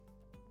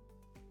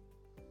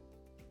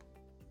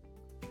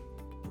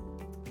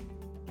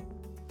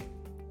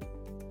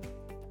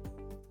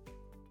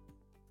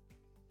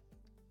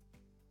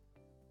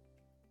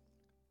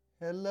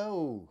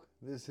Hello,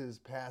 this is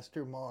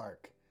Pastor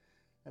Mark,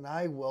 and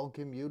I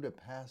welcome you to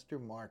Pastor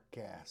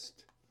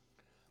Markcast.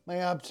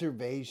 My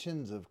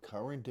observations of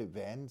current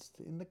events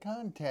in the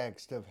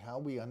context of how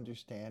we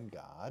understand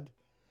God,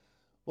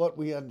 what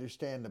we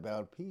understand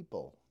about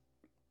people,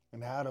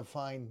 and how to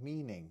find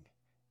meaning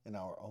in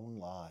our own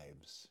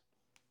lives.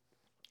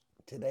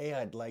 Today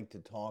I'd like to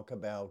talk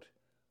about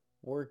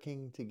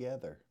working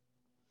together.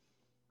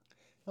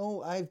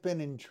 I've been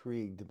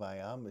intrigued by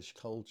Amish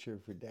culture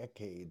for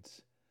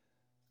decades.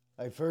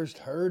 I first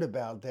heard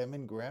about them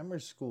in grammar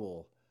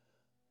school,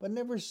 but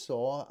never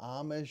saw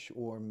Amish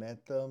or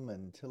met them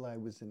until I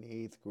was in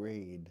 8th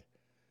grade.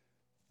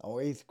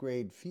 Our 8th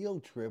grade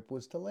field trip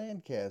was to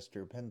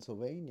Lancaster,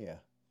 Pennsylvania.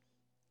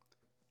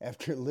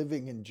 After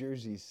living in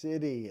Jersey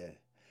City,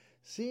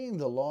 seeing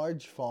the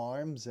large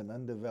farms and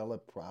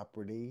undeveloped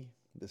property,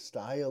 the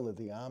style of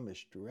the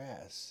Amish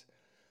dress,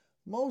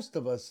 most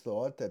of us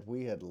thought that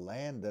we had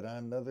landed on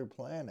another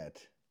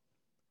planet.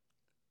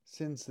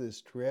 Since this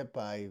trip,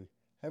 I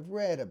have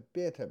read a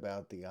bit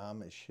about the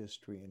Amish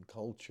history and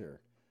culture,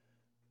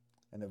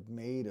 and have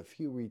made a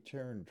few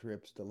return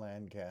trips to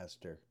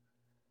Lancaster.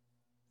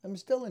 I'm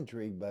still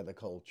intrigued by the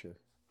culture.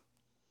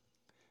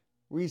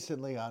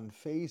 Recently on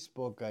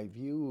Facebook, I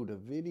viewed a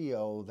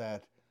video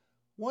that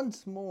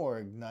once more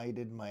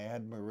ignited my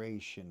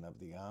admiration of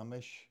the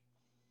Amish.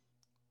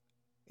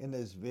 In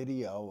this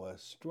video, a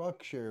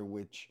structure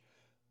which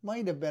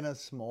might have been a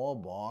small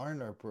barn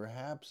or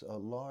perhaps a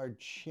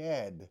large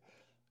shed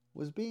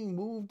was being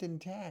moved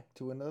intact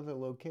to another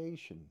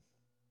location.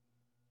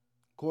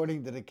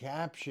 According to the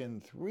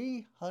caption,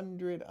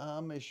 300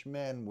 Amish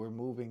men were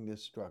moving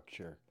this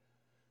structure.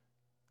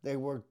 They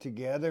worked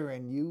together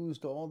and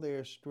used all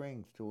their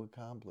strength to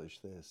accomplish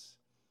this.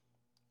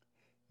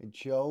 It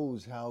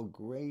shows how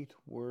great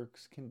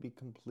works can be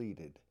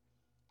completed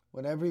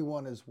when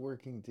everyone is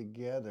working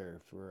together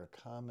for a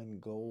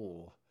common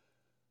goal.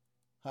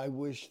 I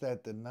wish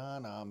that the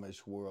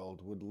non-Amish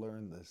world would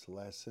learn this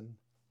lesson.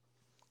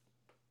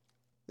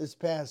 This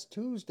past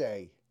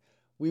Tuesday,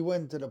 we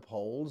went to the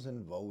polls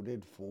and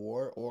voted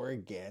for or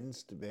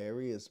against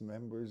various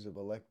members of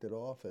elected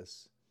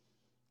office.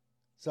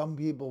 Some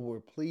people were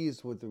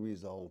pleased with the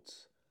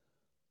results,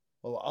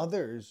 while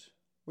others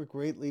were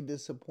greatly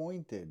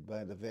disappointed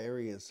by the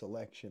various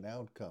election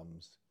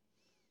outcomes.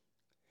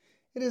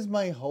 It is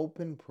my hope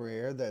and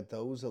prayer that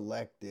those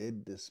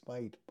elected,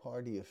 despite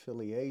party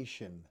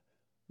affiliation,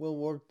 will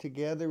work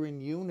together in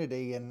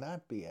unity and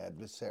not be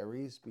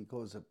adversaries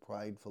because of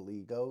prideful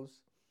egos.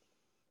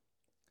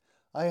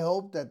 I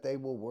hope that they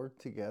will work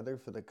together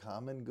for the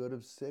common good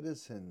of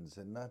citizens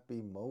and not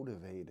be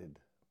motivated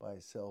by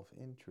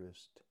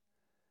self-interest.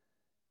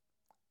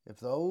 If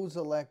those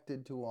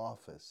elected to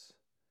office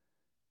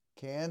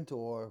can't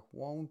or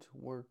won't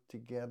work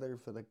together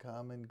for the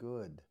common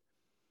good,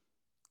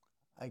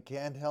 I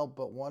can't help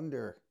but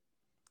wonder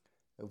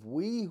if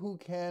we who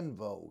can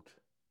vote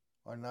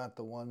are not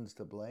the ones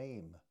to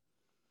blame.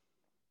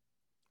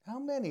 How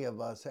many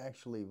of us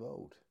actually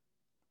vote?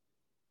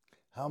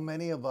 How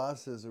many of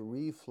us, as a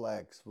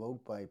reflex,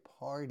 vote by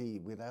party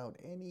without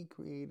any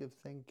creative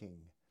thinking?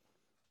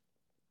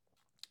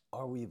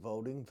 Are we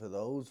voting for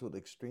those with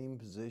extreme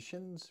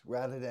positions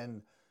rather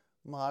than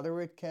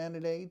moderate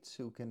candidates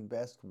who can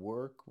best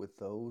work with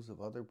those of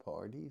other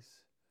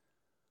parties?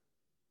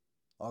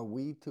 Are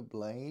we to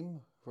blame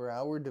for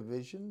our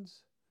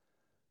divisions?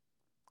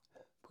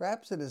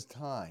 Perhaps it is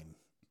time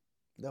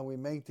that we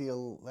make the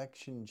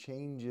election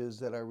changes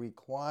that are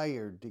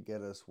required to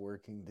get us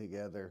working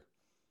together,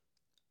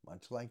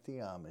 much like the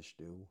Amish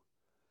do.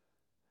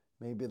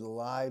 Maybe the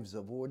lives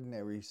of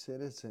ordinary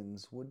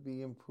citizens would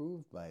be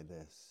improved by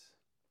this.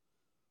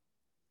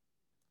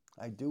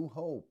 I do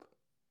hope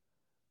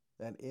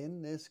that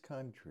in this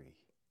country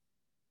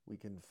we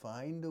can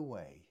find a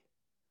way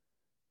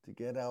to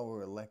get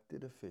our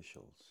elected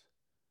officials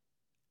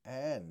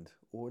and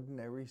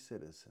ordinary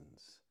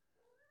citizens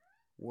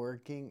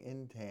working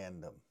in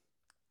tandem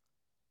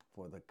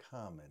for the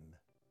common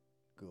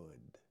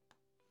good.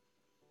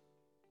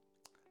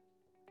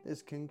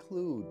 This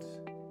concludes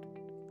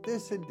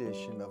this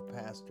edition of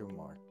Pastor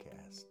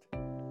Markcast.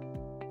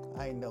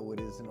 I know it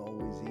isn't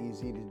always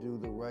easy to do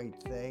the right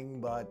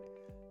thing, but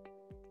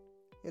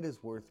it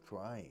is worth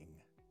trying.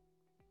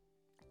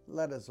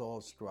 Let us all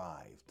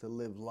strive to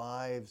live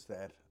lives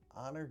that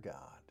honor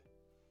God,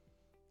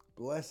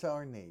 bless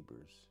our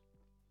neighbors.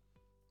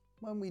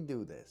 When we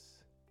do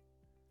this,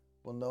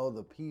 we'll know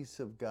the peace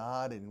of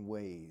God in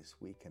ways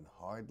we can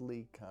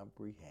hardly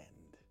comprehend.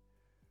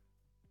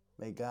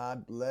 May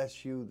God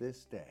bless you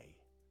this day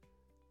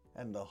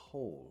and the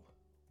whole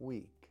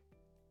week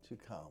to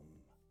come.